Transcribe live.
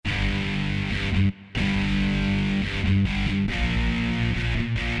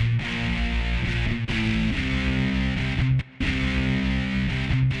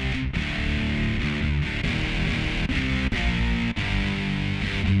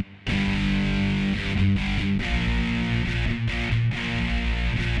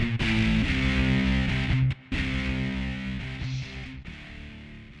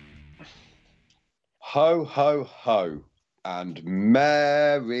Ho, ho, ho, and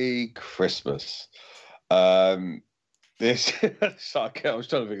Merry Christmas. This sorry, I was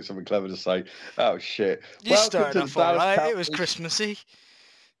trying to think of something clever to say. Oh shit! You started off all right. It was Christmassy.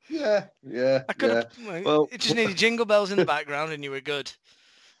 Yeah. I could have. Well, it just needed jingle bells in the background, and you were good.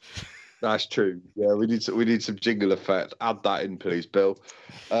 That's true. Yeah, we need some jingle effect. Add that in, please, Bill.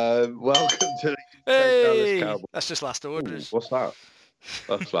 Welcome to the Dallas Cowboys. That's just last orders. Ooh, what's that?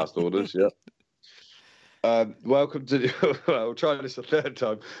 That's last orders. Yeah. Welcome to we'll try this a third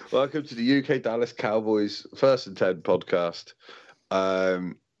time. Welcome to the UK Dallas Cowboys First and 10 podcast.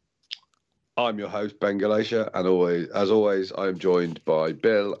 I'm your host, Ben Galatia, and as always, I'm joined by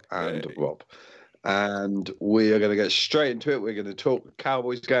Bill and Rob. And we are going to get straight into it. We're going to talk the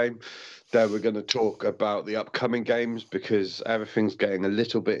Cowboys game. Then we're going to talk about the upcoming games because everything's getting a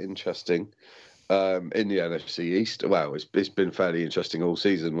little bit interesting in the NFC East. Well, it's been fairly interesting all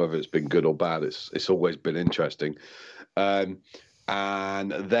season, whether it's been good or bad. It's always been interesting. And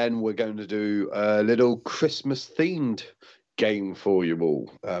then we're going to do a little Christmas-themed game for you all.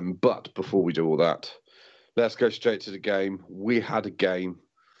 But before we do all that, let's go straight to the game. We had a game.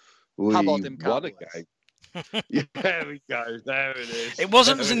 We won a game. Yeah, there we go. There it is. It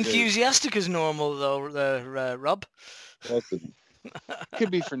wasn't as enthusiastic as normal, though, Rob.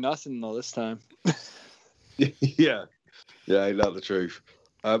 Could be for nothing, though, this time. Yeah, ain't that the truth?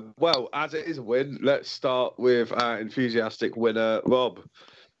 Well, as it is a win, let's start with our enthusiastic winner, Rob.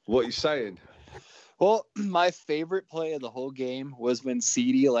 What are you saying? Well, my favorite play of the whole game was when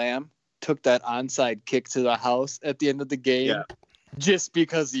CeeDee Lamb took that onside kick to the house at the end of the game, just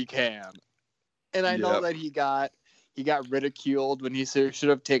because he can. And I know that he got ridiculed when he should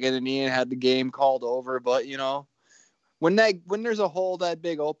have taken a knee and had the game called over, but you know. When there's a hole that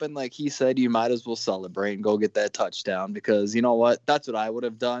big open, like he said, you might as well celebrate and go get that touchdown because you know what? That's what I would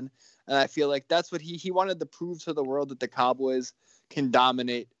have done. And I feel like that's what he wanted to prove to the world that the Cowboys can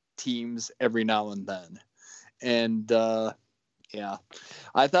dominate teams every now and then. And, I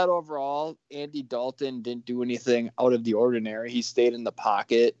thought overall Andy Dalton didn't do anything out of the ordinary. He stayed in the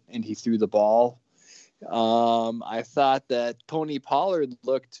pocket and he threw the ball. I thought that Tony Pollard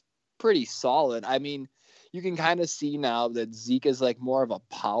looked pretty solid. I mean, you can kind of see now that Zeke is like more of a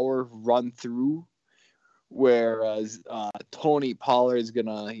power run through, whereas Tony Pollard is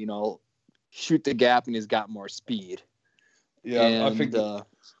gonna, shoot the gap and he's got more speed. Yeah, and, I think there's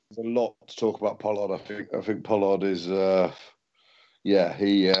a lot to talk about Pollard. I think Pollard is, he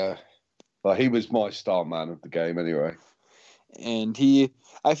was my star man of the game anyway. And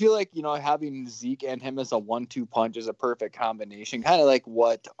I feel like, having Zeke and him as a 1-2 punch is a perfect combination, kind of like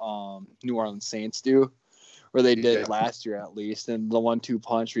what New Orleans Saints do. Where they did last year at least, and the 1-2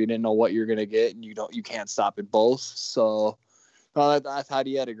 punch where you didn't know what you're gonna get, and you can't stop it both. So I thought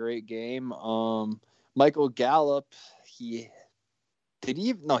he had a great game. Michael Gallup, he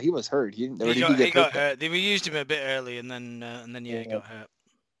was hurt. He got hurt. They used him a bit early, and then he got hurt.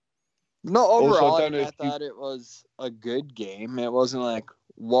 No, overall, I thought it was a good game. It wasn't like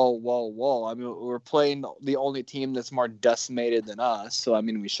whoa. I mean, we're playing the only team that's more decimated than us. So, I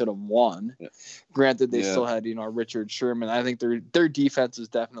mean, we should have won. Yeah. Granted, they still had, Richard Sherman. I think their defense is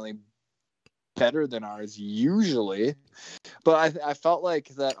definitely better than ours usually. But I felt like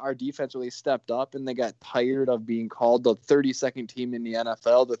that our defense really stepped up and they got tired of being called the 32nd team in the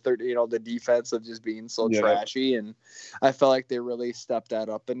NFL, the defense of just being so trashy. And I felt like they really stepped that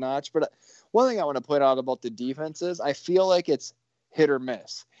up a notch. But one thing I want to point out about the defense is I feel like it's hit or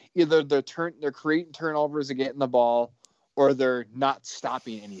miss. Either they're creating turnovers and getting the ball, or they're not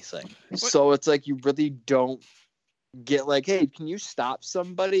stopping anything. So it's like you really don't get like, hey, can you stop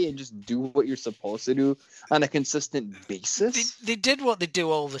somebody and just do what you're supposed to do on a consistent basis? They did what they do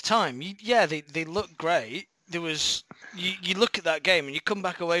all the time. They look great. There was you look at that game and you come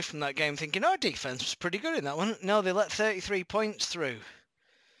back away from that game thinking our defense was pretty good in that one. No, they let 33 points through.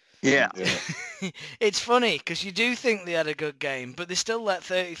 Yeah. It's funny because you do think they had a good game, but they still let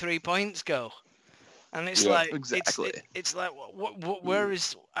 33 points go, and it's like exactly. It's like what where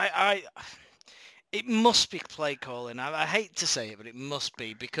is I? It must be play calling. I hate to say it, but it must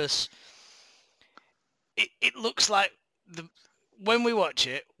be because it looks like when we watch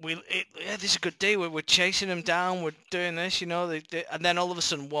it, this is a good day. We're chasing them down. We're doing this, and then all of a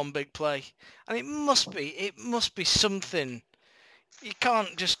sudden one big play, and it must be something. You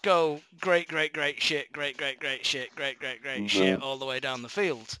can't just go great shit all the way down the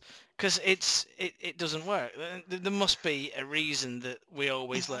field because it doesn't work. There must be a reason that we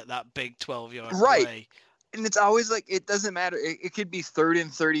always let that big 12-yard play. And it's always like it doesn't matter. It could be 3rd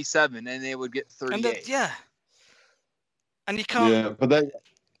and 37, and they would get 38. And you can't. Yeah, but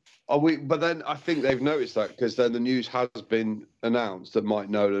But then I think they've noticed that because then the news has been announced that Mike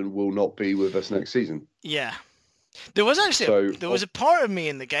Nolan will not be with us next season. Yeah. There was actually there was a part of me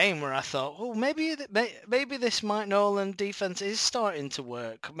in the game where I thought, oh, maybe this Mike Nolan defense is starting to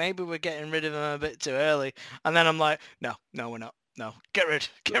work. Maybe we're getting rid of him a bit too early. And then I'm like, no, we're not. No, get rid.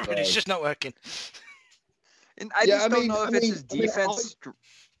 It's just not working. And I don't know if it's his defense.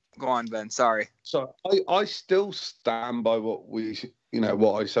 Go on, Ben. Sorry. So I still stand by what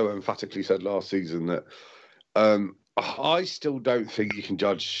I so emphatically said last season that I still don't think you can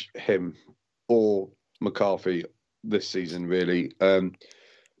judge him or McCarthy this season, really.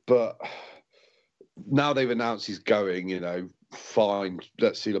 But now they've announced he's going, fine,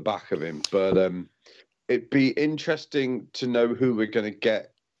 let's see the back of him. But it'd be interesting to know who we're going to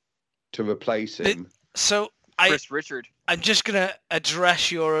get to replace him. Chris Richard. I'm just going to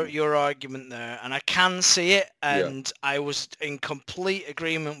address your argument there, and I can see it, and I was in complete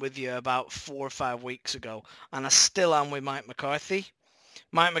agreement with you about 4 or 5 weeks ago, and I still am with Mike McCarthy.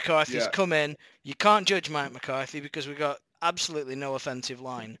 Mike McCarthy's come in. You can't judge Mike McCarthy because we got absolutely no offensive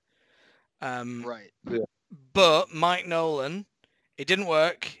line. Right. Yeah. But Mike Nolan, it didn't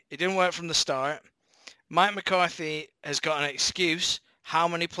work. It didn't work from the start. Mike McCarthy has got an excuse. How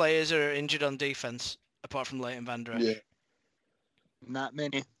many players are injured on defense apart from Leighton Vander Esch? Yeah. Not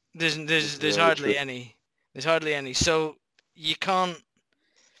many. There's hardly any. There's hardly any. So you can't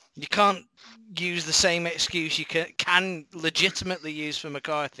use the same excuse you can legitimately use for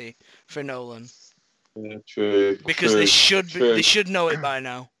McCarthy for Nolan. Yeah, true. Because they should know it by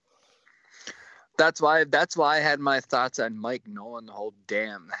now. That's why I had my thoughts on Mike Nolan the whole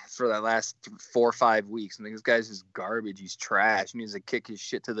for the last 4 or 5 weeks. I think this guy's just garbage. He's trash. He needs to kick his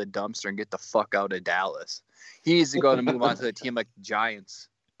shit to the dumpster and get the fuck out of Dallas. He needs to go and move on to a team like the Giants.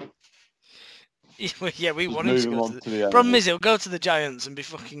 Yeah, we want him to go to the problem is he'll go to the Giants and be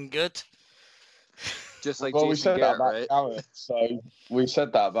fucking good. Just like we said Garrett, that about right? Garrett. So we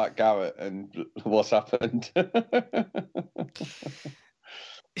said that about Garrett, and what's happened?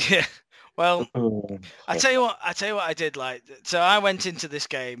 Yeah. Well, I tell you what I did like. So I went into this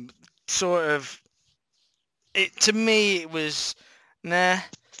game sort of. To me, it was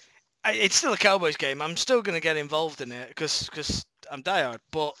it's still a Cowboys game. I'm still going to get involved in it because I'm diehard.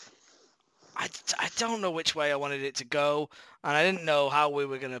 But I don't know which way I wanted it to go, and I didn't know how we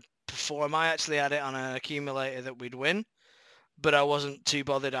were going to perform. I actually had it on an accumulator that we'd win, but I wasn't too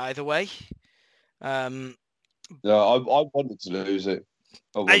bothered either way. I wanted to lose it.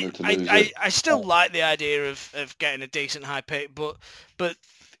 I still like the idea of getting a decent high pick, but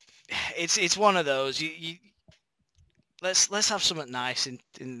it's one of those. You let's have something nice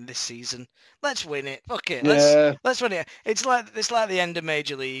in this season. Let's win it. Fuck it. Let's win it. It's like the end of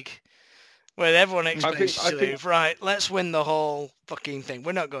Major League, where everyone expects you to leave. Right, let's win the whole fucking thing.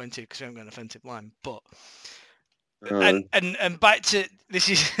 We're not going to because we haven't got an offensive line, but. And back to this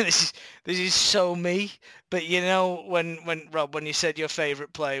is so me, but when Rob, when you said your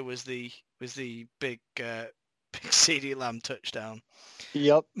favourite play was the big CeeDee Lamb touchdown.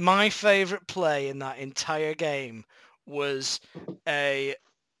 Yep. My favourite play in that entire game was a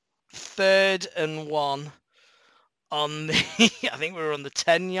 3rd and 1 on the I think we were on the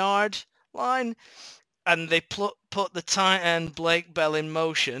 10-yard line, and they put the tight end Blake Bell in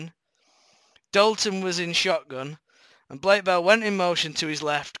motion. Dalton was in shotgun. And Blake Bell went in motion to his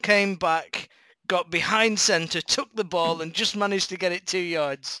left, came back, got behind centre, took the ball, and just managed to get it 2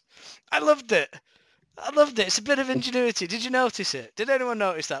 yards. I loved it. It's a bit of ingenuity. Did you notice it? Did anyone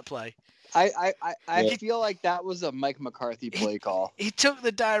notice that play? I feel like that was a Mike McCarthy play call. He took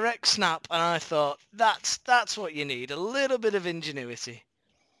the direct snap, and I thought, that's what you need, a little bit of ingenuity.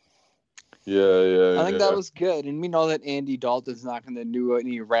 Yeah. I think that was good. And we know that Andy Dalton's not going to do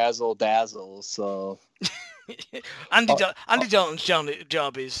any razzle-dazzle, so... Andy Dalton's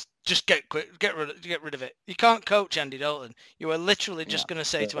job is just get rid of it. You can't coach Andy Dalton. You are literally just going to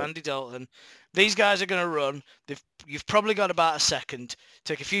say to Andy Dalton, these guys are going to run. You've probably got about a second.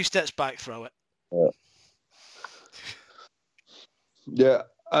 Take a few steps back, throw it. Yeah,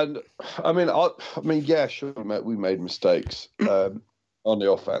 and I mean, yeah, sure, we made mistakes on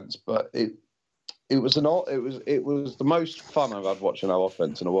the offense, but it was the most fun I've had watching our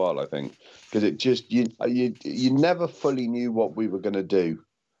offense in a while, I think, because it just you never fully knew what we were going to do.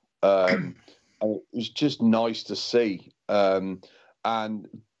 And it was just nice to see. And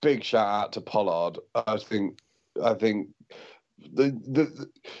big shout out to Pollard. I think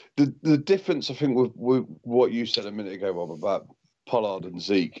the difference, I think, with what you said a minute ago, Rob, about Pollard and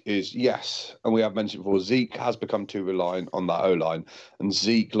Zeke is, yes, and we have mentioned before, Zeke has become too reliant on that O-line, and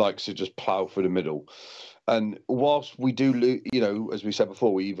Zeke likes to just plow through the middle. And whilst we do, as we said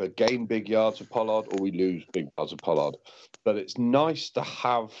before, we either gain big yards of Pollard or we lose big yards of Pollard. But it's nice to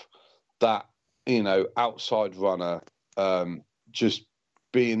have that, outside runner just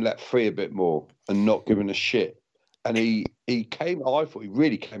being let free a bit more and not giving a shit. And I thought he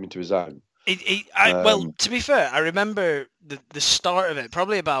really came into his own. Well, to be fair, I remember the start of it,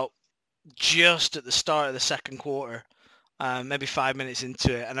 probably about just at the start of the second quarter. Maybe 5 minutes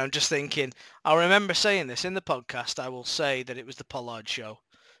into it, and I'm just thinking, I'll remember saying this in the podcast, I will say that it was the Pollard show,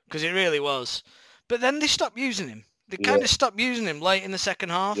 because it really was. But then they stopped using him. They kind of stopped using him late in the second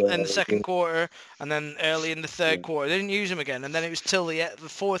half, and the second quarter, and then early in the third quarter. They didn't use him again, and then it was till the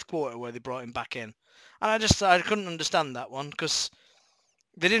fourth quarter where they brought him back in. And I couldn't understand that one, because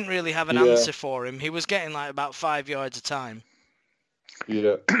they didn't really have an answer for him. He was getting like about 5 yards a time.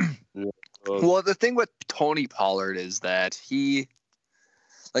 Yeah. Well, the thing with Tony Pollard is that he,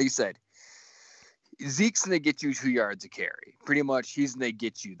 like you said, Zeke's going to get you 2 yards a carry. Pretty much, he's going to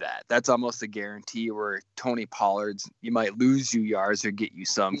get you that. That's almost a guarantee. Where Tony Pollard's, you might lose you yards or get you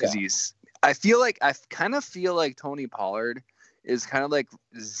some because I kind of feel like Tony Pollard is kind of like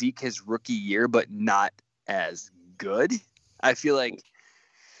Zeke his rookie year, but not as good. I feel like,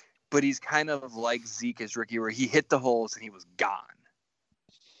 but he's kind of like Zeke his rookie where he hit the holes and he was gone.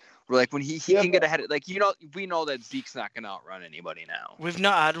 Like when he can get ahead, we know that Zeke's not going to outrun anybody now. We've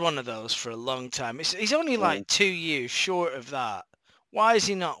not had one of those for a long time. He's only like 2 years short of that. Why is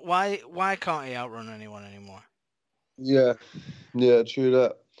he not? Why can't he outrun anyone anymore? Yeah, true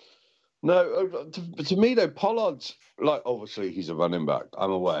that. No, to me though, Pollard's like obviously he's a running back.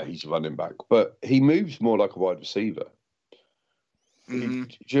 I'm aware he's a running back, but he moves more like a wide receiver. Mm-hmm.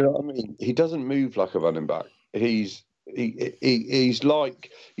 Do you know what I mean? He doesn't move like a running back. He's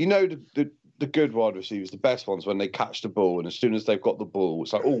like, the good wide receivers, the best ones, when they catch the ball, and as soon as they've got the ball,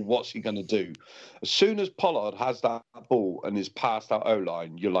 it's like, oh, what's he going to do? As soon as Pollard has that ball and is past that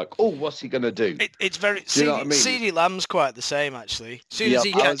O-line, you're like, oh, what's he going to do? It's very... I mean? CeeDee Lamb's quite the same, actually. As soon as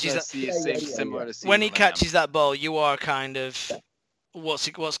he catches that... Similar to CeeDee when he Lamb. catches that ball, you are kind of... What's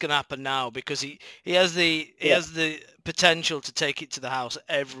going to happen now? Because he has the potential to take it to the house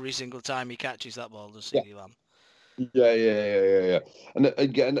every single time he catches that ball, does CeeDee Lamb. Yeah. And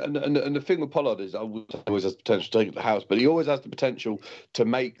again, and the thing with Pollard is, always has the potential to take it to the house, but he always has the potential to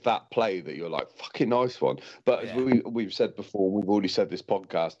make that play that you're like, fucking nice one. But as we've said before, we've already said this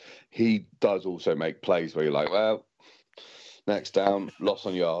podcast, he does also make plays where you're like, well, next down, loss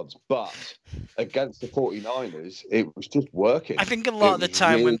on yards. But against the 49ers, it was just working. I think a lot of the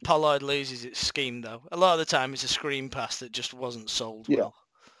time when Pollard loses, it's scheme, though. A lot of the time it's a screen pass that just wasn't sold well.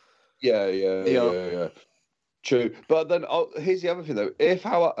 Yeah. True, but then here's the other thing though. If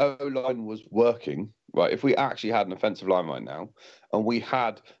our O-line was working, right, if we actually had an offensive line right now, and we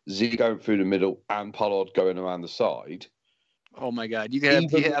had Zeke going through the middle and Pollard going around the side, oh my God, you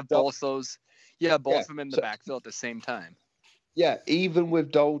could have both those. Yeah, both of them in the backfield at the same time. Yeah, even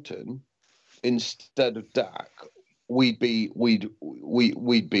with Dalton instead of Dak, we'd be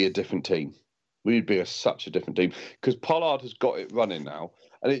a different team. We'd be such a different team because Pollard has got it running now.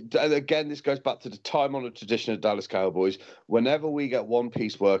 And again, this goes back to the time-honored tradition of Dallas Cowboys. Whenever we get one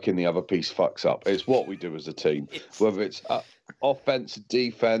piece working, the other piece fucks up. It's what we do as a team, whether it's offense,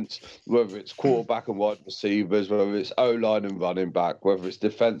 defense, whether it's quarterback and wide receivers, whether it's O-line and running back, whether it's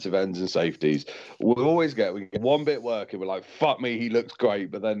defensive ends and safeties. We get one bit working. We're like, fuck me, he looks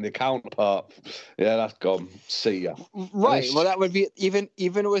great. But then the counterpart, that's gone. See ya. Right. Well, that would be even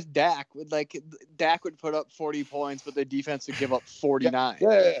with Dak. Dak would put up 40 points, but the defense would give up 49.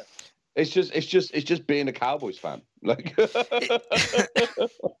 Yeah. It's just being a Cowboys fan. Like.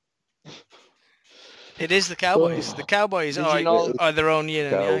 It is the Cowboys. The Cowboys are their own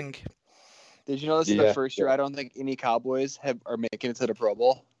yin and yang. Did you know this is the first year I don't think any Cowboys are making it to the Pro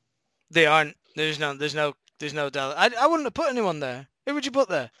Bowl? They aren't. There's no doubt. I wouldn't have put anyone there. Who would you put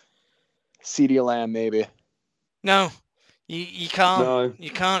there? CeeDee Lamb, maybe. No, you can't. No.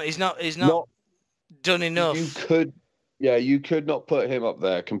 You can't. He's not done enough. You could not put him up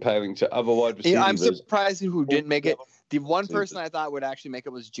there comparing to other wide receivers. I'm surprised who didn't make it. The one person I thought would actually make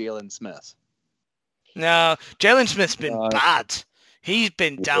it was Jalen Smith. No, Jalen Smith's been bad. He's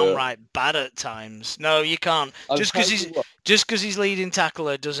been downright bad at times. No, you can't. Just because he's leading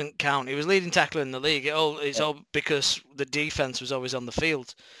tackler doesn't count. He was leading tackler in the league. It's all because the defense was always on the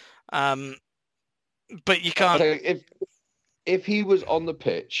field. But you can't. If he was on the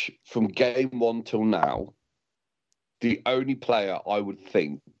pitch from game one till now, the only player I would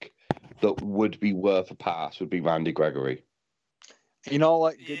think that would be worth a pass would be Randy Gregory. You know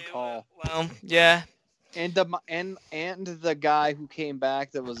what? Good call. Well, yeah. And the guy who came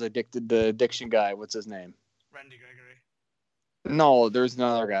back that was addicted, the addiction guy. What's his name? Randy Gregory. No, there's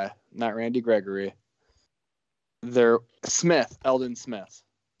another guy. Not Randy Gregory. Eldon Smith.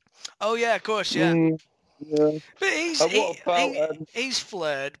 Oh yeah, of course, yeah. Yeah. But what about, he's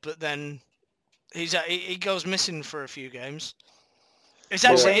flared, but then he goes missing for a few games. It's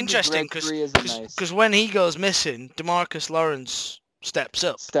actually Randy interesting Gregory is because when he goes missing, DeMarcus Lawrence steps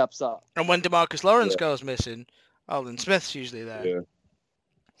up, and when DeMarcus Lawrence goes missing, Alden Smith's usually there.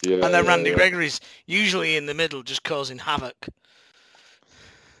 Yeah, And then Randy Gregory's usually in the middle, just causing havoc.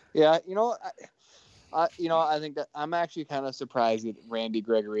 Yeah, I think that I'm actually kind of surprised at Randy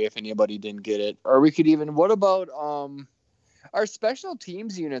Gregory if anybody didn't get it. Or we could even. What about our special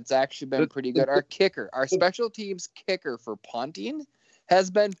teams unit's actually been pretty good. Our special teams kicker for punting has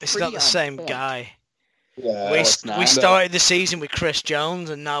been. It's not the same guy. Yeah, we started the season with Chris Jones,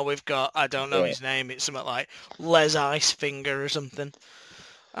 and now we've got, I don't know his name. It's something like Les Icefinger or something.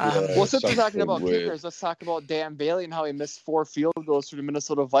 Well, since we're talking about kickers, let's talk about Dan Bailey and how he missed 4 field goals for the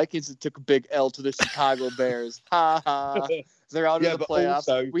Minnesota Vikings and took a big L to the Chicago Bears. Ha ha! They're out of the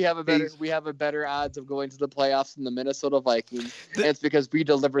playoffs. We have a better odds of going to the playoffs than the Minnesota Vikings. And it's because we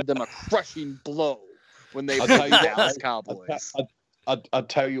delivered them a crushing blow when they played the Dallas Cowboys. I'll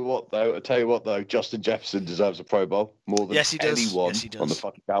tell you what though. Justin Jefferson deserves a Pro Bowl more than anyone on the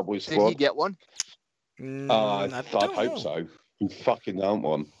fucking Cowboys squad. Did he get one? I hope so. He fucking don't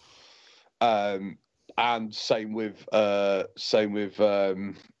one. And same with what's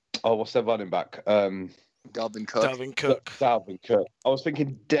their running back? Dalvin Cook. Dalvin Cook. I was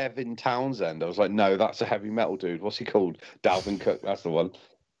thinking Devin Townsend. I was like, no, that's a heavy metal dude. What's he called? Dalvin Cook. That's the one.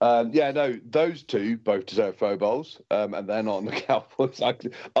 Those two both deserve Pro Bowls, and they're not on the Cowboys. I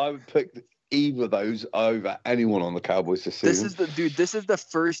would pick either of those over anyone on the Cowboys this season. This is the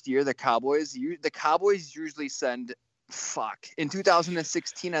first year the Cowboys usually send. In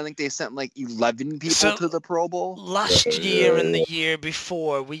 2016, I think they sent like 11 people to the Pro Bowl. Last year and the year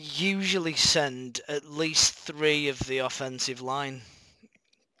before, we usually send at least 3 of the offensive line.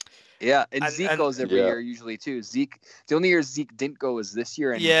 Yeah, and Zeke goes every year usually too. The only year Zeke didn't go was this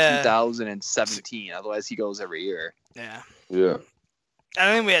year in 2017. Otherwise, he goes every year. Yeah. Yeah.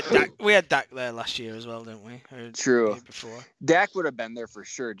 I think we had Dak there last year as well, didn't we? True. Before. Dak would have been there for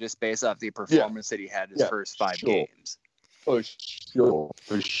sure, just based off the performance that he had his first 5 games. For sure.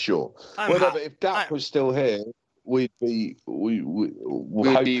 If Dak was still here, we'd be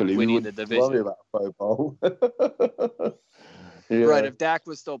hopefully winning the division. Worry about Pro Bowl. Right. If Dak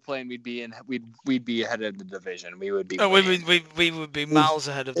was still playing, we'd be ahead of the division. We would be. We would be miles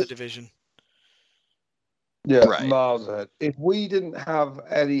ahead of the division. Yeah, right. Miles ahead. If we didn't have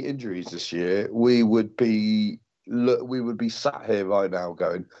any injuries this year, we would be sat here right now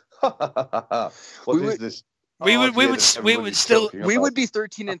going, "What is this?" We would be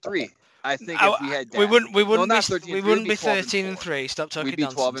 13-3. I think if we had Dak. we wouldn't be 13-3. Stop talking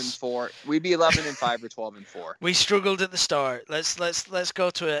nonsense. We'd be 12-4. We'd be 11-5 or 12-4. We struggled at the start. Let's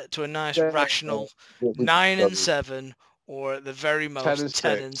go to a nice rational 9-7. Or at the very most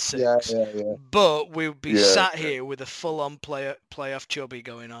 10-6. Yeah. But we would be sat here with a full-on playoff chubby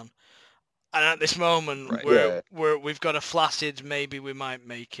going on. And at this moment, we've got a flaccid. Maybe we might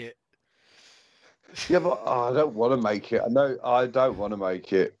make it. Yeah, but I don't want to make it. I don't want to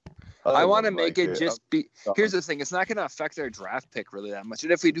make it. I want to make it just be. Here's the thing: it's not going to affect our draft pick really that much.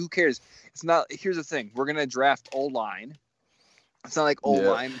 And if we do, who cares? It's not. Here's the thing: we're going to draft O-line. It's not like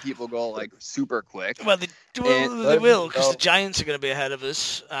O-line people go like super quick. Well, they will because the Giants are going to be ahead of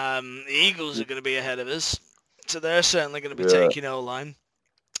us. The Eagles are going to be ahead of us, so they're certainly going to be taking O-line.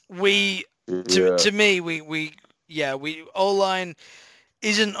 To me, O-line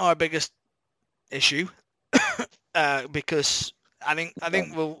isn't our biggest issue because I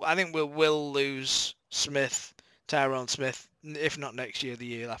think we'll lose Tyron Smith, if not next year, the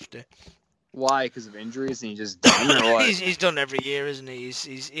year after. Why? Because of injuries, and he's just done, or what? He's done every year, isn't he?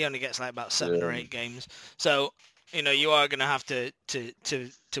 He only gets like about 7 or 8 games. So you are going to have to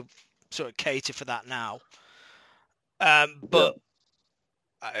sort of cater for that now. But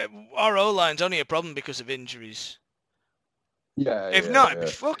our O-line's only a problem because of injuries. If not, it'd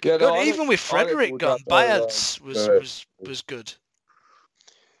be fucking good. Even with Frederick gone, Bayards was good.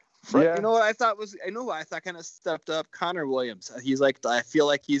 You know what I thought kind of stepped up? Connor Williams. He's like, I feel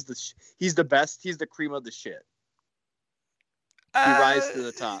like he's the best. He's the cream of the shit. He rises to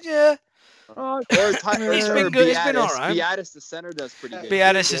the top. Yeah. He's been good. He's been all right. Beatis, the center, does pretty good.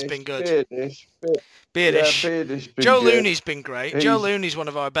 Beatis has been good. Beardish. Joe Looney's been great. Joe Looney's one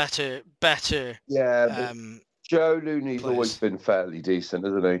of our better. Yeah. Joe Looney's always been fairly decent,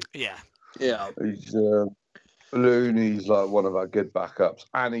 isn't he? Yeah. Yeah. Looney's like one of our good backups,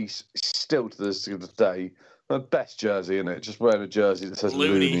 and he's still to this day the best jersey in it. Just wearing a jersey that says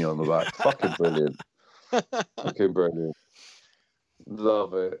Looney on the back. Fucking brilliant. Fucking brilliant.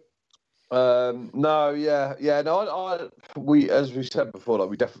 Love it. We as we said before, like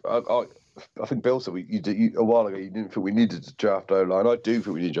we definitely. I think Bill said a while ago you didn't think we needed to draft O-line. I do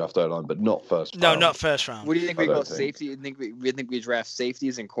think we need to draft O-line, but not first round. No, not first round. What do you think we go safety? You think we draft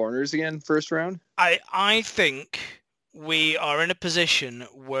safeties and corners again first round? I think we are in a position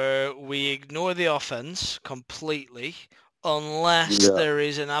where we ignore the offense completely unless there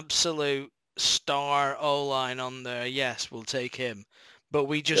is an absolute star O-line on there. Yes, we'll take him. But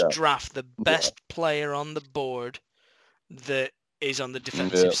we just draft the best player on the board that is on the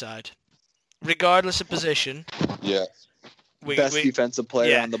defensive side. Regardless of position. Yeah. Best defensive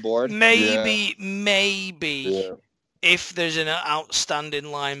player on the board. Maybe if there's an outstanding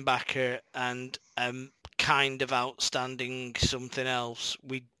linebacker and kind of outstanding something else,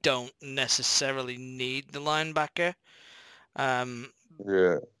 we don't necessarily need the linebacker.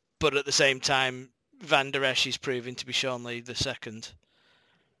 But at the same time, Van Der Esch is proving to be Sean Lee the second.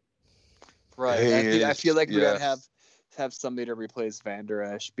 Right. I feel like we're going to have somebody to replace Van Der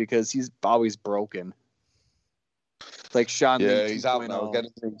Esch because he's always broken. Like Sean Lee. Yeah, he's out now again.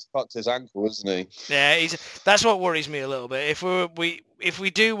 He's fucked his ankle, isn't he? Yeah, that's what worries me a little bit. If we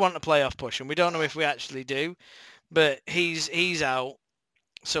do want a playoff push, and we don't know if we actually do, but he's out,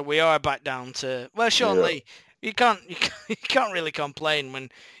 so we are back down to Sean Lee. You can't really complain when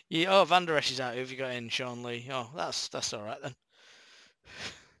Van Der Esch is out. Who have you got in? Sean Lee. Oh, that's all right then.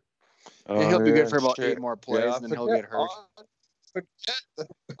 And he'll be good for about 8 more plays, and then he'll get hurt.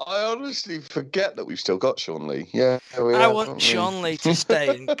 I honestly forget that we've still got Sean Lee. Yeah, I want Sean Lee to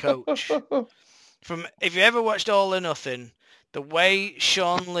stay and coach. If you ever watched All or Nothing, the way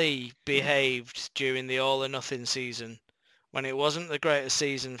Sean Lee behaved during the All or Nothing season, when it wasn't the greatest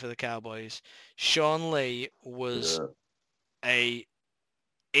season for the Cowboys, Sean Lee was it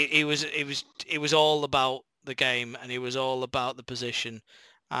was all about the game, and it was all about the position.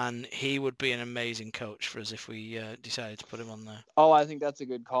 And he would be an amazing coach for us if we decided to put him on there. Oh, I think that's a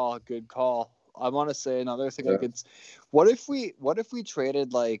good call. Good call. I want to say another thing. What if we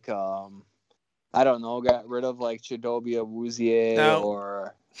traded like I don't know, got rid of like Chidobe Awuzie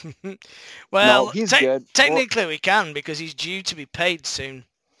or well, no, he's good. Technically, we can because he's due to be paid soon.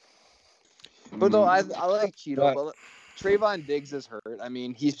 But no, I like Cheeto. But Trayvon Diggs is hurt. I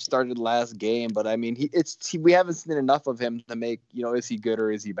mean, he started last game, but I mean, we haven't seen enough of him to make, is he good or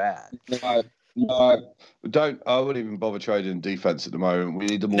is he bad? No, don't. I wouldn't even bother trading defense at the moment. We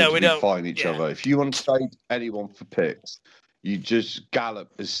need them all to find each other. If you want to trade anyone for picks, Gallup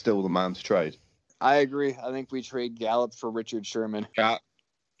is still the man to trade. I agree. I think we trade Gallup for Richard Sherman.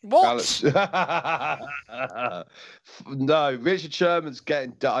 What? No, Richard Sherman's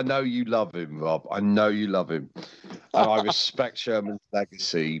getting. I know you love him, Rob. I know you love him, and I respect Sherman's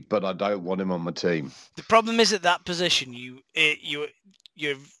legacy, but I don't want him on my team. The problem is at that position, you can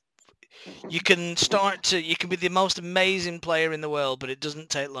you can be the most amazing player in the world, but it doesn't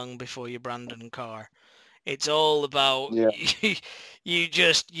take long before you're Brandon Carr. It's all about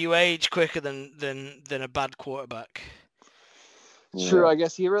you age quicker than a bad quarterback. True, I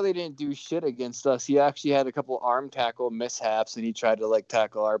guess he really didn't do shit against us. He actually had a couple arm tackle mishaps, and he tried to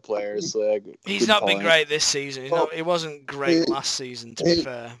tackle our players. So, he's not been great this season. It wasn't great last season, to be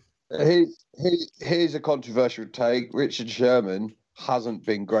fair. Here's a controversial take. Richard Sherman hasn't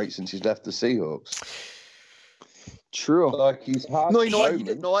been great since he's left the Seahawks. True. He's had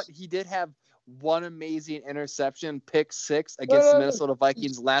He did have one amazing interception, pick 6 against the Minnesota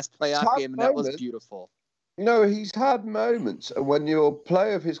Vikings last playoff game, and that was beautiful. No, he's had moments. And when you're a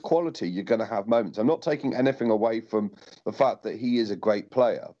player of his quality, you're going to have moments. I'm not taking anything away from the fact that he is a great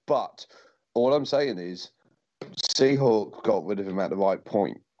player. But all I'm saying is Seahawks got rid of him at the right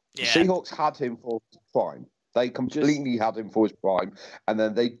point. Yeah. Seahawks had him for his prime. They completely had him for his prime. And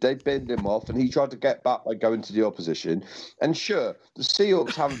then they binned him off, and he tried to get back by going to the opposition. And sure, the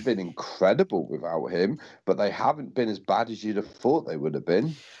Seahawks haven't been incredible without him, but they haven't been as bad as you'd have thought they would have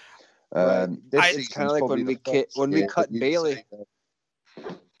been. It's kind of like when we cut Bailey.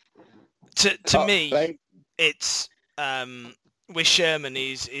 To me, it's with Sherman,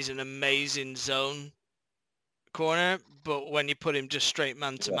 he's an amazing zone corner, but when you put him just straight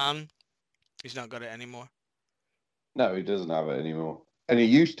man to man, he's not got it anymore. No, he doesn't have it anymore, and he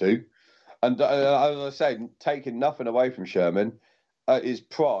used to. And as I said, taking nothing away from Sherman, at his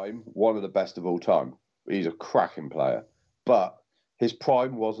prime, one of the best of all time. He's a cracking player, but his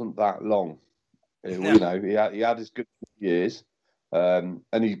prime wasn't that long. No. He had his good years,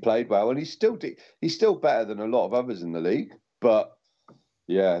 and he played well, and he's still better than a lot of others in the league. But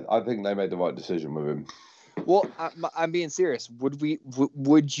yeah, I think they made the right decision with him. Well, I'm being serious.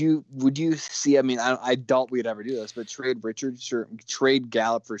 Would you see? I mean, I doubt we'd ever do this, but trade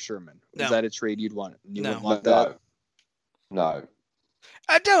Gallup for Sherman. No. Is that a trade you'd want? You No. wouldn't want that? No.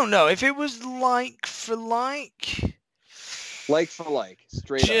 I don't know if it was like for like. Like for like,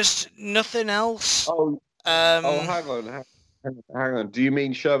 straight just up. Nothing else. Oh, hang on. Do you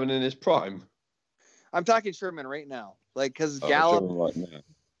mean Sherman in his prime? I'm talking Sherman right now. Like, because Gallup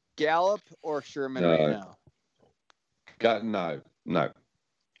or Sherman right now. No.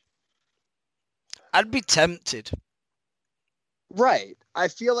 I'd be tempted. Right. I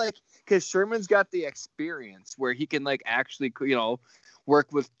feel like because Sherman's got the experience where he can like actually,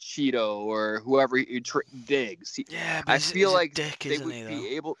 work with Cheeto or whoever Diggs. Yeah, but I feel like dick, they would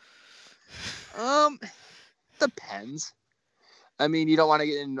be able. Depends. I mean, you don't want to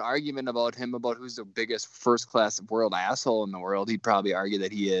get in an argument about who's the biggest first-class world asshole in the world. He'd probably argue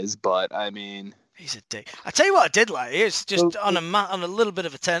that he is, but I mean, he's a dick. I tell you what, I did like. Here's just on a little bit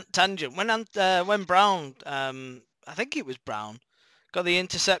of a tangent. When Brown, I think it was Brown, got the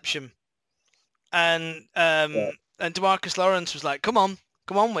interception, and DeMarcus Lawrence was like, "Come on,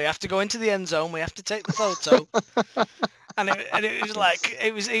 we have to go into the end zone. We have to take the photo." And it was like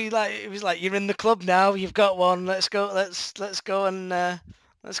you're in the club now. You've got one. Let's go and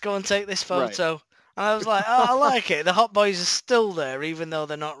take this photo. Right. And I was like, oh, I like it. The hot boys are still there, even though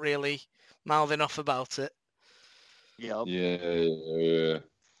they're not really mouthing off about it. Yep. Yeah.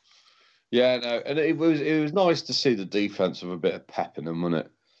 No, and it was nice to see the defense with a bit of pep in them, wasn't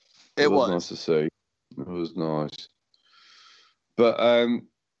it? It was nice to see. It was nice. But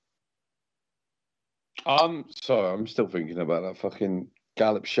I'm sorry, I'm still thinking about that fucking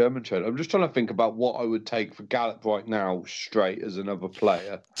Gallup Sherman trade. I'm just trying to think about what I would take for Gallup right now, straight as another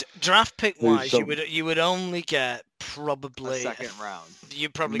player. Draft pick wise, you would only get probably a second round.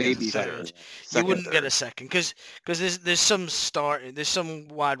 You'd probably get a third. You wouldn't get a second because there's some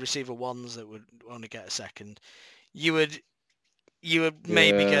wide receiver ones that would only get a second. You would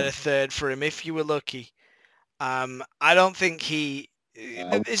maybe get a third for him if you were lucky. I don't think he.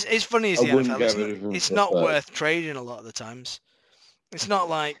 It's funny as the NFL. It's not worth trading a lot of the times. It's not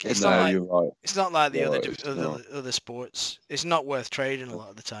like you're right. It's not like the other sports. It's not worth trading a lot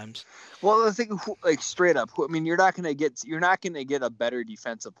of the times. Well, the thing, like straight up, I mean, you're not gonna get a better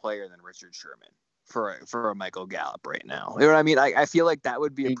defensive player than Richard Sherman for a Michael Gallup right now. You know what I mean? I feel like that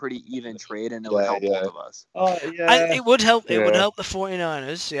would be a pretty even trade, and it would help both of us. Oh yeah. It would help. It would help the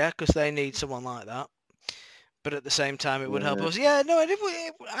 49ers, because they need someone like that. But at the same time, it would help us. Yeah, no,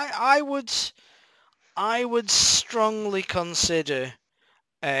 I would strongly consider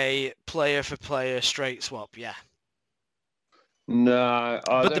a player-for-player straight swap. Yeah. No,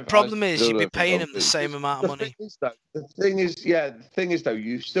 but the problem is you'd be paying him the same amount of money. The thing is, though,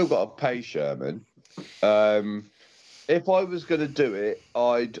 you've still got to pay Sherman. If I was going to do it,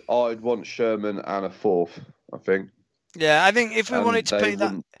 I'd want Sherman and a fourth, I think. Yeah, I think if we wanted to pay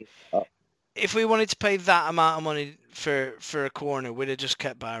that. If we wanted to pay that amount of money for a corner, we'd have just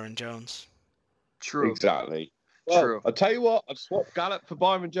kept Byron Jones. True. Exactly. Well, true. I'll tell you what, I'd swap Gallup for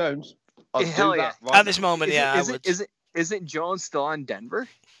Byron Jones. Hell yeah. Right at this moment, I would. Isn't Jones still on Denver?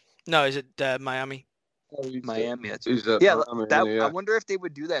 No, is it Miami? Miami. Miami. I wonder if they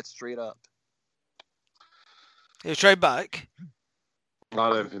would do that straight up. He'll trade back. I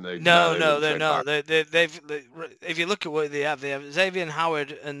don't think they. No, they're not. They've if you look at what they have Xavier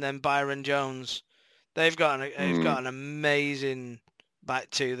Howard and then Byron Jones. They've got an amazing back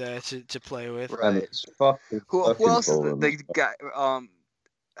two there to play with. Right. Who else is the guy?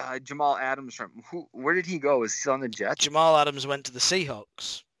 Jamal Adams where did he go? Is he on the Jets? Jamal Adams went to the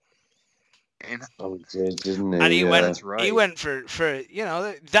Seahawks. And didn't he? And he went. Right. He went for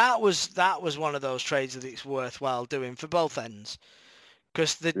that was one of those trades that it's worthwhile doing for both ends.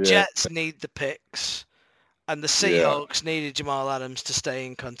 Because the Jets need the picks, and the Seahawks needed Jamal Adams to stay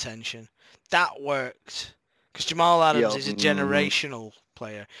in contention. That worked. Because Jamal Adams is a generational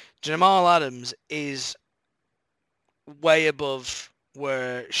player. Jamal Adams is way above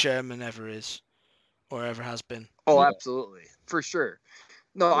where Sherman ever is, or ever has been. Oh, absolutely. For sure.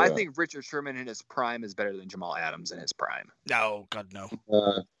 No, I think Richard Sherman in his prime is better than Jamal Adams in his prime. No, God, no.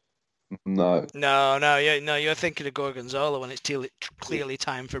 No. You're thinking of Gorgonzola when it's clearly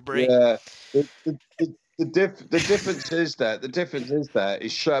time for break. Yeah. The difference is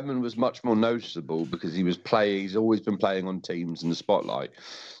that Sherman was much more noticeable because he's always been playing on teams in the spotlight.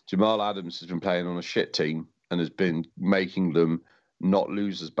 Jamal Adams has been playing on a shit team and has been making them not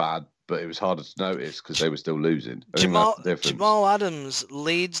lose as bad, but it was harder to notice because they were still losing. I think that's the difference. Jamal Adams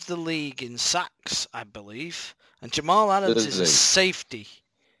leads the league in sacks, I believe, and Jamal Adams is a safety.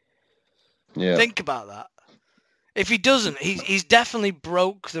 Yeah. Think about that. If he doesn't, he's definitely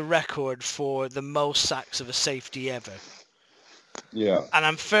broke the record for the most sacks of a safety ever. Yeah. And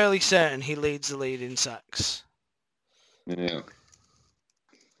I'm fairly certain he leads the league in sacks. Yeah.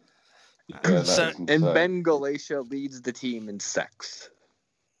 And Ben Galatia leads the team in sacks.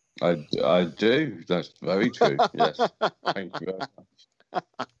 I do. That's very true. Yes. Thank you very much.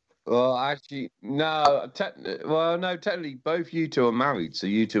 Well, actually, no. Technically, both you two are married, so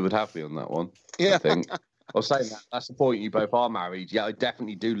you two would have me on that one. Yeah. I think. I was saying that. That's the point. You both are married. Yeah, I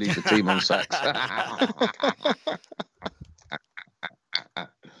definitely do lead the team on sex.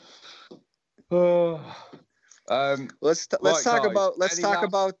 Let's talk about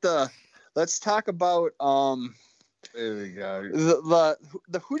There we go.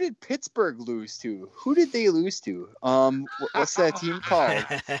 The who did Pittsburgh lose to? Who did they lose to? What's that team called?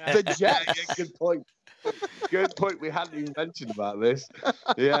 The Jets. Yeah, good point. Good point. We hadn't even mentioned about this.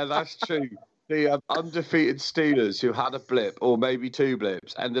 Yeah, that's true. The undefeated Steelers, who had a blip or maybe two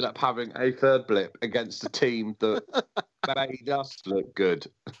blips, ended up having a third blip against a team that made us look good.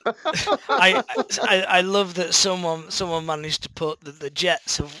 I love that someone managed to put that the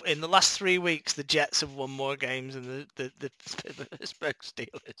Jets have, in the last 3 weeks, the Jets have won more games than the Pittsburgh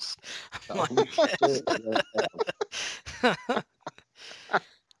Steelers.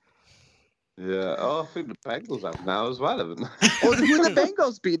 Yeah. Oh, I think the Bengals have now as well, haven't they? Oh, who the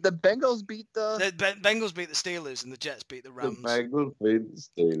Bengals beat? The Bengals beat the Bengals beat the Steelers and the Jets beat the Rams. The Bengals beat the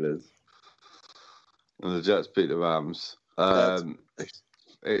Steelers and the Jets beat the Rams.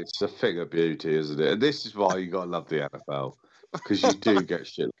 It's a thing of beauty, isn't it? And this is why you got to love the NFL, because you do get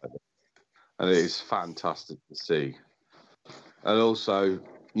shit like it, and it is fantastic to see. And also,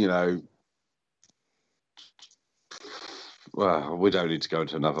 you know. Well, we don't need to go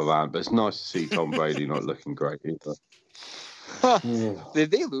into another round, but it's nice to see Tom Brady not looking great either.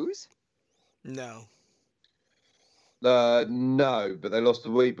 Did they lose? No. No, but they lost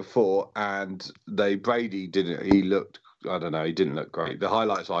the week before, and Brady didn't. He looked. I don't know. He didn't look great. The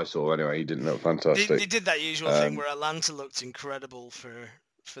highlights I saw, anyway, he didn't look fantastic. They did that usual thing where Atlanta looked incredible for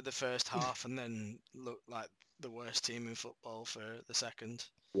the first half, and then looked like the worst team in football for the second.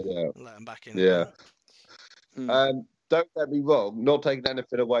 Yeah. Let them back in. Yeah. Don't get me wrong, not taking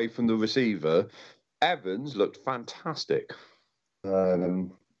anything away from the receiver, Evans looked fantastic. But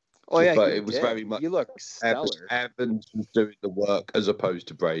it was very much. You look stellar. Evans was doing the work as opposed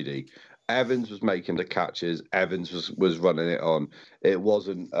to Brady. Evans was making the catches. Evans was running it on. It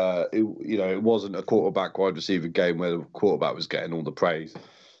wasn't, it wasn't a quarterback wide receiver game where the quarterback was getting all the praise.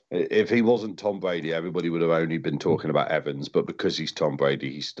 If he wasn't Tom Brady, everybody would have only been talking about Evans. But because he's Tom Brady,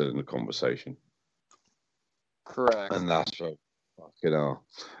 he's still in the conversation. Correct. And that's right. Fucking hell.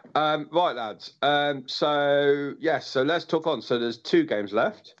 Right, lads. So let's talk on. So there's 2 games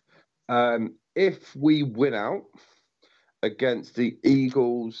left. If we win out against the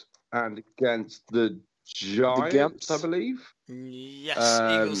Eagles and against the Giants, I believe. Yes,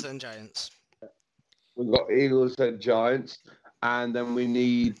 Eagles and Giants. We've got Eagles and Giants. And then we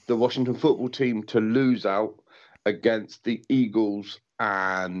need the Washington football team to lose out against the Eagles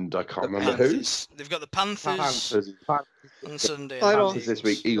and I can't remember Panthers. who. They've got the Panthers on Sunday. Panthers this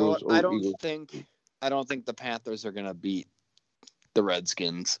week. Eagles. I don't think the Panthers are going to beat the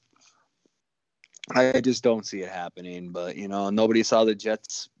Redskins. I just don't see it happening. But nobody saw the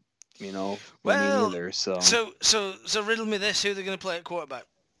Jets. Winning either. So riddle me this: who they're going to play at quarterback?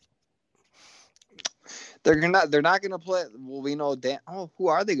 They're not going to play. Well, we know Dan. Oh, who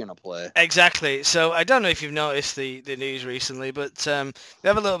are they going to play? Exactly. So I don't know if you've noticed the news recently, but they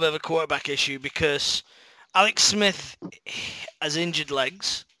have a little bit of a quarterback issue because Alex Smith has injured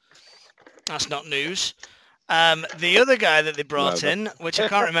legs. That's not news. The other guy that they brought in, which I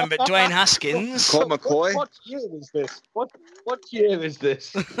can't remember, Dwayne Haskins. Colt McCoy. What year is this? What year is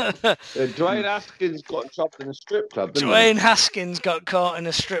this? Dwayne Haskins got chopped in a strip club. Dwayne Haskins got caught in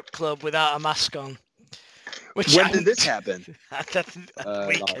a strip club without a mask on. When did this happen?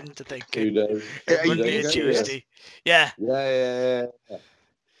 Weekend, I think. 2 days. Monday or Tuesday. Yeah. Yeah.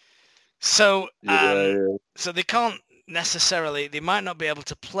 So, so they can't necessarily. They might not be able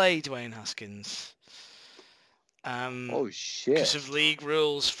to play Dwayne Haskins. Oh shit! Because of league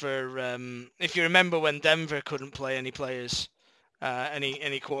rules for if you remember when Denver couldn't play any players,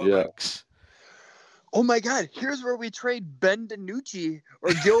 any quarterbacks. Yeah. Oh my God! Here's where we trade Ben DiNucci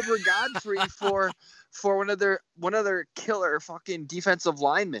or Gilbert Godfrey for one of their killer fucking defensive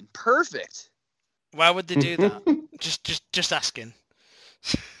linemen. Perfect. Why would they do that? just asking.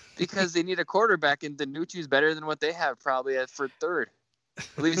 Because they need a quarterback, and Danucci's better than what they have probably for third.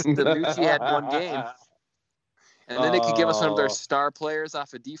 At least Danucci had one game. And then they could give us one of their star players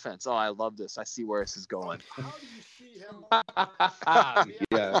off of defense. Oh, I love this. I see where this is going. How do you see him?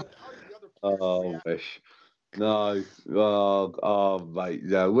 Yeah. Oh, wish. No. Mate.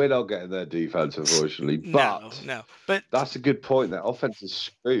 No, we're not getting their defense, unfortunately. But No. But that's a good point. Their offense is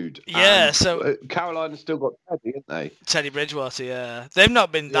screwed. Yeah, And so Carolina's still got Teddy, haven't they? Teddy Bridgewater, yeah. They've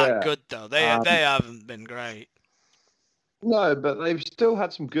not been that good, though. They haven't been great. No, but they've still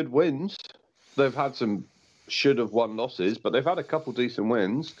had some good wins. They've had some should have won losses, but they've had a couple decent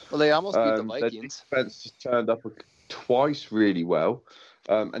wins. Well, they almost beat the Vikings. Their defense has turned up twice really well.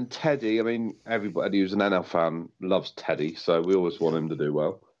 And Teddy, I mean, everybody who's an NL fan loves Teddy, so we always want him to do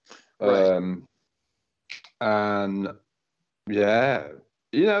well. Right. And yeah,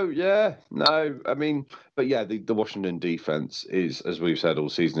 no, I mean, but yeah, the Washington defense is, as we've said all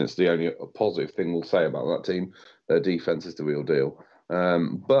season, it's the only positive thing we'll say about that team. Their defense is the real deal.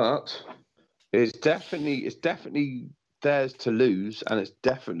 But it's definitely theirs to lose, and it's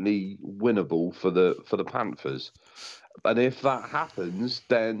definitely winnable for the Panthers. And if that happens,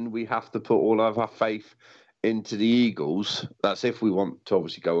 then we have to put all of our faith into the Eagles. That's if we want to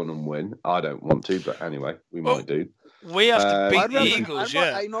obviously go on and win. I don't want to, but anyway, we might do. We have to beat the Eagles,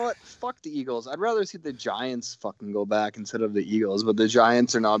 I know what? Fuck the Eagles. I'd rather see the Giants fucking go back instead of the Eagles, but the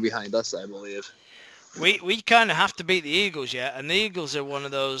Giants are now behind us, I believe. We kind of have to beat the Eagles, yeah, and the Eagles are one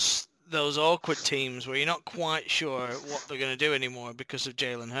of those awkward teams where you're not quite sure what they're going to do anymore because of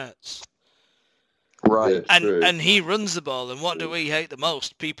Jalen Hurts. Right. Yeah, and he runs the ball, and what do we hate the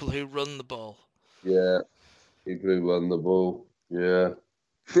most? People who run the ball. Yeah, people who run the ball. Yeah.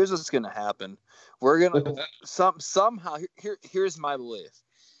 Here's what's going to happen. We're going to somehow. Here's my belief.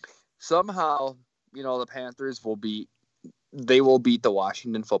 Somehow, the Panthers will beat the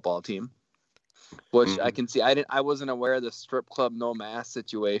Washington football team, which I can see. I wasn't aware of the strip club no mask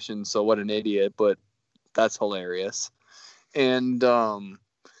situation, so what an idiot! But that's hilarious. And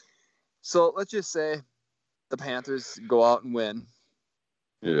so let's just say the Panthers go out and win.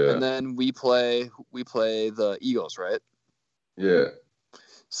 Yeah. And then we play the Eagles, right? Yeah.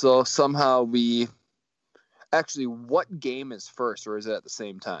 So somehow what game is first, or is it at the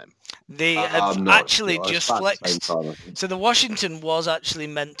same time? They have actually just flexed. So the Washington was actually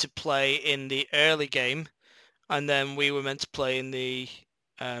meant to play in the early game, and then we were meant to play in the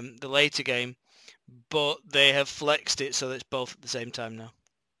later game, but they have flexed it so that it's both at the same time now.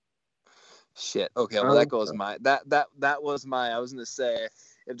 Shit. Okay. Well, that goes my that was my. I was gonna say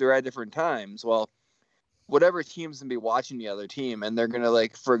if they're at different times. Well, whatever team's gonna be watching the other team, and they're gonna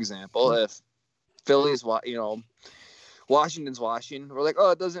for example, if Philly's Washington's watching, we're like,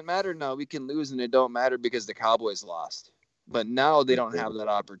 oh, it doesn't matter now. We can lose, and it don't matter because the Cowboys lost. But now they don't have that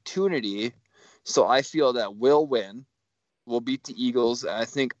opportunity, so I feel that we'll win. We'll beat the Eagles. I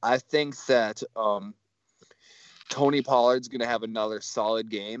think that Tony Pollard's gonna have another solid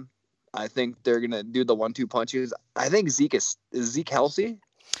game. I think they're going to do the 1-2 punches. I think Zeke is Zeke healthy?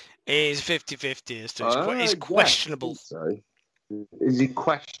 He's 50-50. He's questionable. Sorry. Is he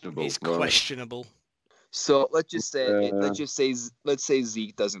questionable? He's questionable. So let's say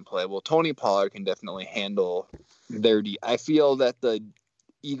Zeke doesn't play. Well, Tony Pollard can definitely handle their I feel that the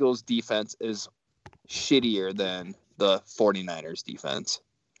Eagles defense is shittier than the 49ers defense.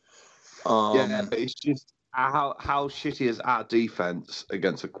 Yeah, but it's just how shitty is our defense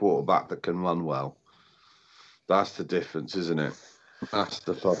against a quarterback that can run well? That's the difference, isn't it? That's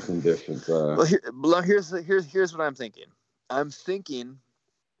the fucking difference. Well, here's what I'm thinking. I'm thinking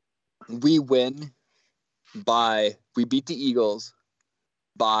we beat the Eagles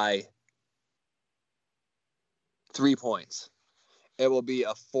by 3 points. It will be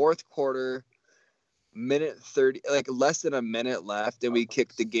a fourth quarter, minute 30, less than a minute left, and we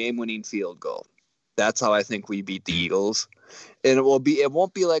kick the game-winning field goal. That's how I think we beat the Eagles. And it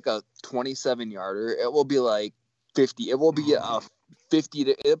won't be like a 27-yarder. It will be like 50. It will be a 50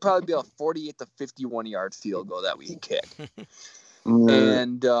 it'll probably be a 48 to 51 yard field goal that we kick.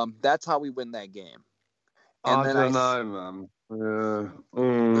 And that's how we win that game. And I don't know, man.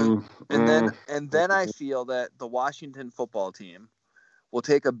 And then I feel that the Washington football team will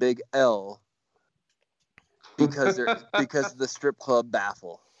take a big L because of the strip club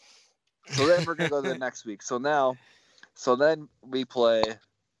baffle. So then we're gonna go to the next week. So then we play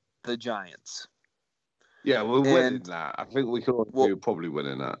the Giants. Yeah, we're winning that. I think we're probably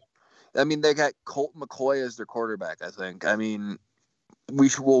winning that. I mean, they got Colt McCoy as their quarterback. I think. I mean, we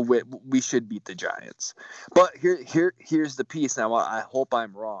should beat the Giants. But here's the piece. Now, I hope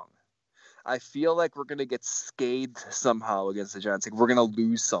I'm wrong. I feel like we're gonna get scathed somehow against the Giants. Like we're gonna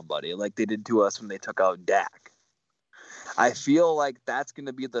lose somebody, like they did to us when they took out Dak. I feel like that's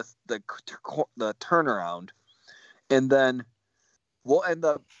gonna be the turnaround, and then we'll end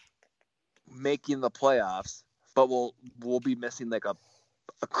up making the playoffs, but we'll be missing like a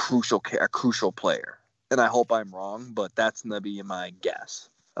crucial player. And I hope I'm wrong, but that's gonna be my guess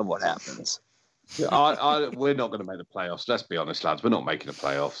of what happens. We're not going to make the playoffs. Let's be honest, lads. We're not making the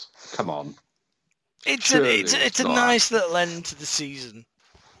playoffs. Come on. It's a nice little end to the season.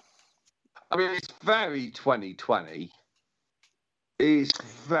 I mean, it's very 2020. It's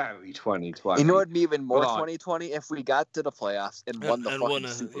very 2020. You know what would be even more 2020 if we got to the playoffs and won the fucking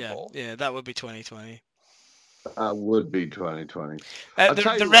Super Bowl. Yeah, that would be 2020. That would be 2020.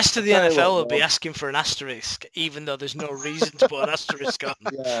 The rest of the NFL will be asking for an asterisk, even though there's no reason to put an asterisk on.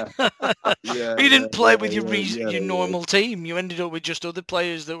 You didn't play with your normal team. You ended up with just other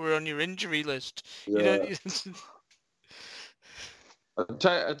players that were on your injury list. Yeah. I'll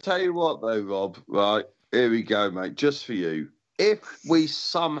tell you what, though, Rob. Right, here we go, mate. Just for you. If we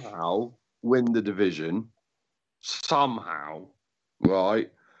somehow win the division, right,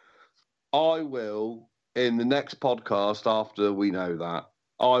 I will... in the next podcast, after we know that,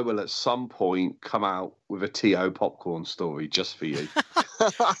 I will at some point come out with a T.O. popcorn story just for you.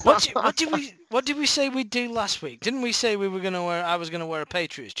 What did we say we'd do last week? Didn't we say I was gonna wear a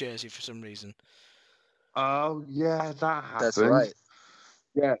Patriots jersey for some reason? Oh yeah, that happened. That's right.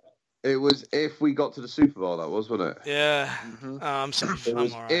 Yeah, it was if we got to the Super Bowl. That was, wasn't it? Yeah. Mm-hmm. I'm sorry. It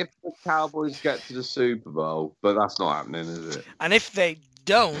was all right. If the Cowboys get to the Super Bowl, but that's not happening, is it? And if they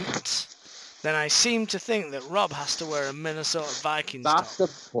don't, then I seem to think that Rob has to wear a Minnesota Vikings top. That's the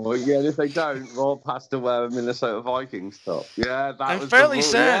point. Yeah, if they don't, Rob has to wear a Minnesota Vikings top. Yeah, I'm fairly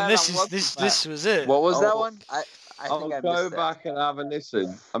certain this was it. What was that one? I'll go back and have a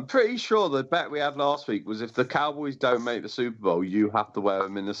listen. I'm pretty sure the bet we had last week was if the Cowboys don't make the Super Bowl, you have to wear a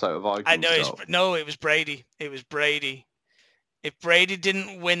Minnesota Vikings top. I know. It was Brady. If Brady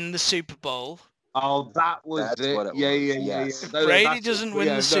didn't win the Super Bowl. Oh, that's it. What it was. If Brady doesn't win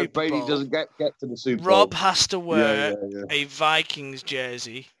the Super Bowl. Brady doesn't get to the Super Bowl. Rob has to wear a Vikings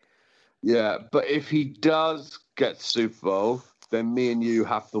jersey. Yeah, but if he does get the Super Bowl, then me and you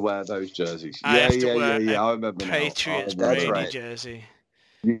have to wear those jerseys. I have to wear I remember Patriots Brady jersey.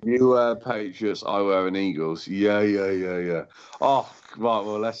 You wear Patriots, I wear an Eagles. Yeah. Oh, right,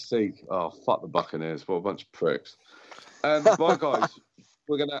 well, let's see. Oh, fuck the Buccaneers. What a bunch of pricks. Right, guys,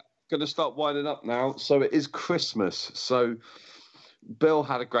 we're going to start winding up now. So it is Christmas. So Bill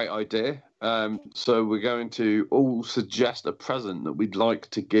had a great idea. So we're going to all suggest a present that we'd like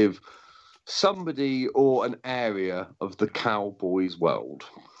to give somebody or an area of the Cowboys world.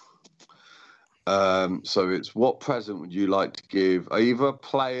 So it's what present would you like to give either a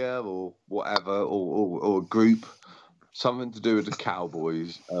player or whatever or a group, something to do with the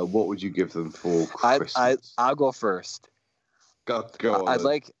Cowboys. What would you give them for Christmas? I'll go first. Go on.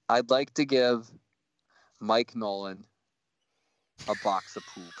 I'd like to give Mike Nolan a box of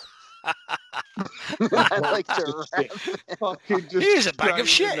poop. I'd like to here's a bag of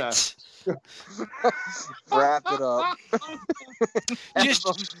shit. Wrap it up.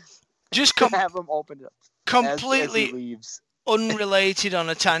 Have him open it up. Completely as he leaves. Unrelated on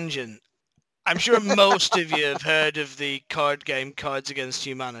a tangent. I'm sure most of you have heard of the card game Cards Against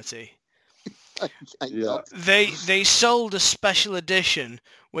Humanity. Yeah. They sold a special edition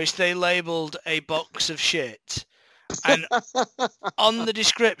which they labelled a box of shit. And on the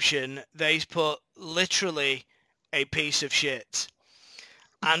description they put literally a piece of shit.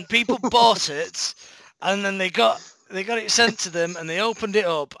 And people bought it, and then they got it sent to them, and they opened it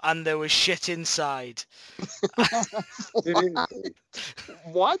up, and there was shit inside.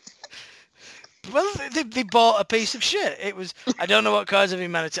 What? Well, they bought a piece of shit. It was, I don't know what Cards of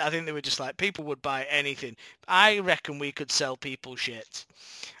Humanity. I think they were just like, people would buy anything. I reckon we could sell people shit.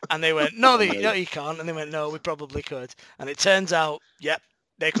 And they went, no, you can't. And they went, no, we probably could. And it turns out, yep,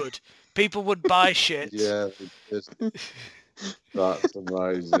 they could. People would buy shit. Yeah, that's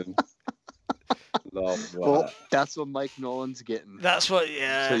amazing. Love that. Well, that's what Mike Nolan's getting. That's what,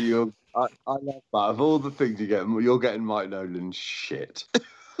 yeah. So I love that. Of all the things you're getting Mike Nolan's shit.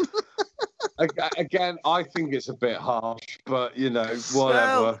 Again, I think it's a bit harsh, but whatever.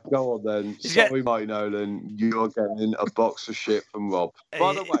 Well, go on then. Sorry, Mike Nolan, you're getting a box of shit from Rob.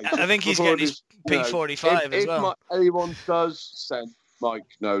 By the way, I think he's getting his P45 as well. If anyone does send Mike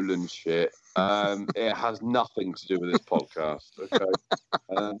Nolan shit, it has nothing to do with this podcast. Okay.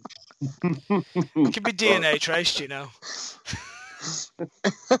 It could be DNA traced,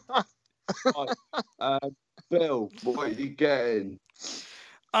 Bill, what are you getting?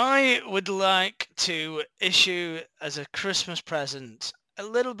 I would like to issue as a Christmas present a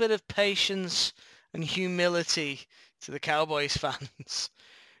little bit of patience and humility to the Cowboys fans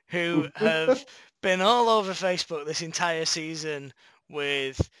who have been all over Facebook this entire season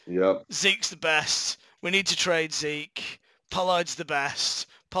with Yep. Zeke's the best, we need to trade Zeke, Pollard's the best,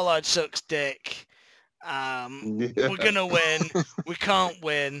 Pollard sucks dick, we're going to win, we can't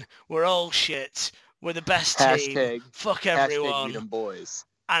win, we're all shit, we're the best team, fuck everyone. Hashtag beat 'em boys.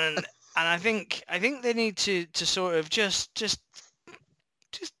 And I think they need to sort of just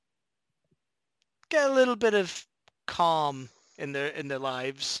get a little bit of calm in their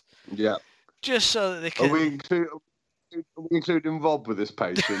lives. Yeah. Just so that they can. Are we including Rob with this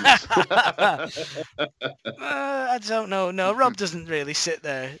patience? I don't know. No, Rob doesn't really sit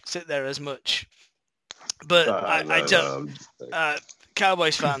there as much. But I don't.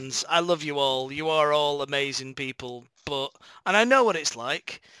 Cowboys fans, I love you all. You are all amazing people. And I know what it's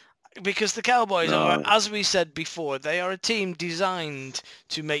like. Because the Cowboys are, as we said before, they are a team designed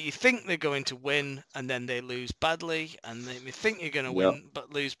to make you think they're going to win, and then they lose badly, and they think you're going to win,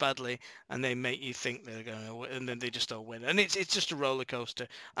 but lose badly, and they make you think they're going to win, and then they just don't win. And it's just a roller coaster.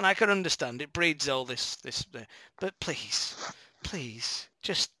 And I can understand it breeds all this. But please,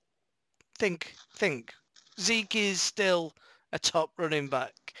 just think. Zeke is still a top running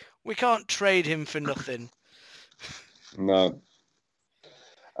back. We can't trade him for nothing. No.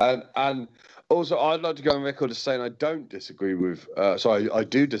 And also, I'd like to go on record as saying I don't disagree with. I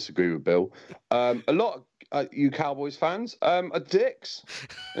do disagree with Bill. A lot of you Cowboys fans are dicks,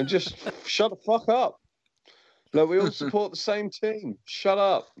 and just shut the fuck up. No, we all support the same team. Shut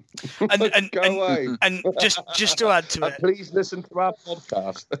up. And go away. And just to add to it, please listen to our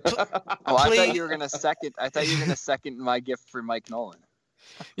podcast. I thought you were gonna second my gift for Mike Nolan.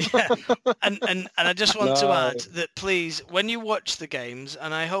 Yeah, and I just want to add that please, when you watch the games,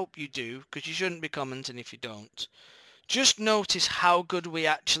 and I hope you do, because you shouldn't be commenting if you don't, just notice how good we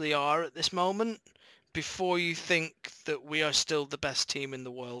actually are at this moment before you think that we are still the best team in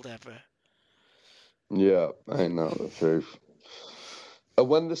the world ever. Yeah, I know the truth. And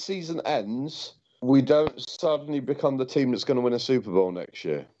when the season ends, we don't suddenly become the team that's going to win a Super Bowl next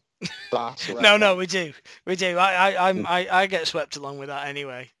year. That's right. No, we do. I get swept along with that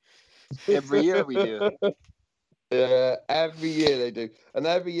anyway. Every year we do. Yeah, every year they do, and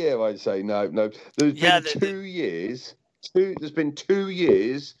every year I say no. There's been 2 years. There's been 2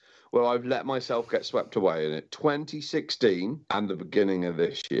 years where I've let myself get swept away in it. 2016 and the beginning of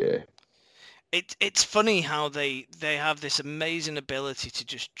this year. It's funny how they have this amazing ability to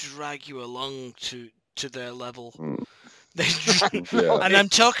just drag you along to their level. And I'm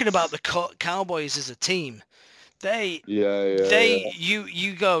talking about the Cowboys as a team. You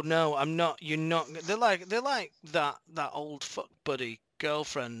go, no, I'm not. You're not. They're like that old fuck buddy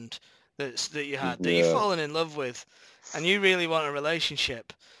girlfriend that you had that you've fallen in love with, and you really want a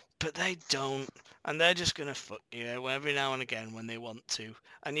relationship, but they don't, and they're just gonna fuck you every now and again when they want to,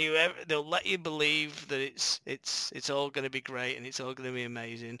 and they'll let you believe that it's all gonna be great and it's all gonna be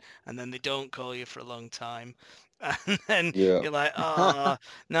amazing, and then they don't call you for a long time. And then you're like, oh,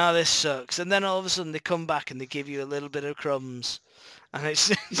 now this sucks. And then all of a sudden they come back and they give you a little bit of crumbs. And it's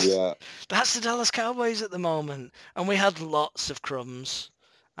that's the Dallas Cowboys at the moment. And we had lots of crumbs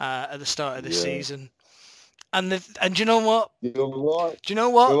at the start of the season. And do you know what? You're right. Do you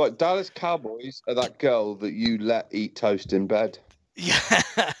know what? You're right. Dallas Cowboys are that girl that you let eat toast in bed. Yeah.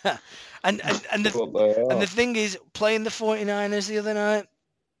 and the thing is, playing the 49ers the other night,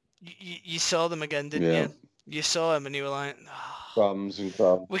 you saw them again, didn't you? You saw him and you were like, crumbs and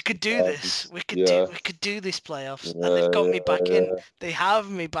crumbs. We could do this. We could do this playoffs. And they've got me back in. They have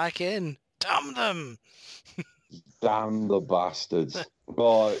me back in. Damn them. Damn the bastards.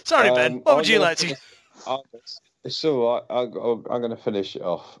 Right. Sorry, Ben. What would you like to? It's all right. I'm going to finish it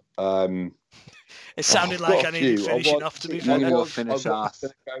off. It sounded like I needed finishing off, to be fair.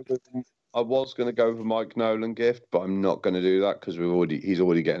 I was going to go for Mike Nolan gift, but I'm not going to do that because he's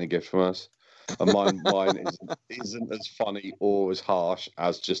already getting a gift from us. And mine isn't as funny or as harsh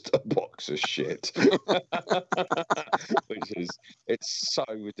as just a box of shit. It's so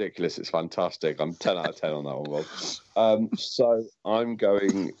ridiculous. It's fantastic. I'm 10 out of 10 on that one, Rob. So I'm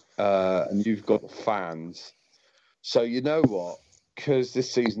going, and you've got fans. So you know what? Because this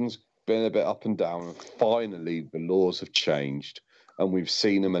season's been a bit up and down, and finally the laws have changed, and we've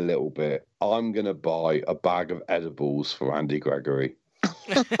seen them a little bit. I'm going to buy a bag of edibles for Andy Gregory.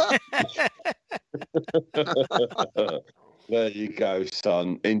 There you go,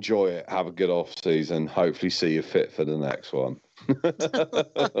 son. Enjoy it. Have a good off season. Hopefully see you fit for the next one.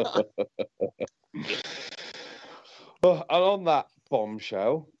 And on that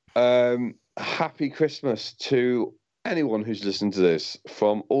bombshell. Happy Christmas to anyone who's listening to this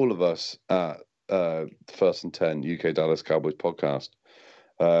from all of us at First and 10 UK Dallas Cowboys podcast.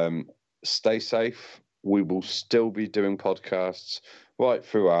 Stay safe. We will still be doing podcasts right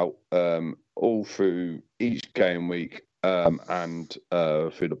throughout, all through each game week and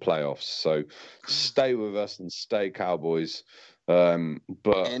through the playoffs. So stay with us and stay Cowboys. We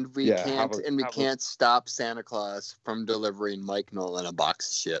can't stop Santa Claus from delivering Mike Nolan a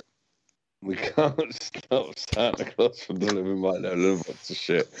box of shit. We can't stop Santa Claus from delivering Mike Nolan a box of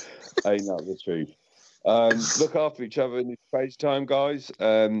shit. Ain't that the truth? Look after each other in this crazy time, guys.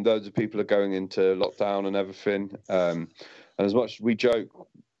 Loads of people are going into lockdown and everything. And as much as we joke,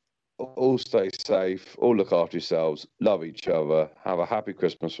 all stay safe, all look after yourselves, love each other, have a happy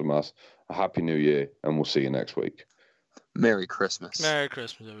Christmas from us, a happy New Year, and we'll see you next week. Merry Christmas. Merry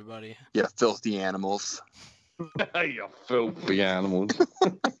Christmas, everybody. You filthy animals. You filthy animals.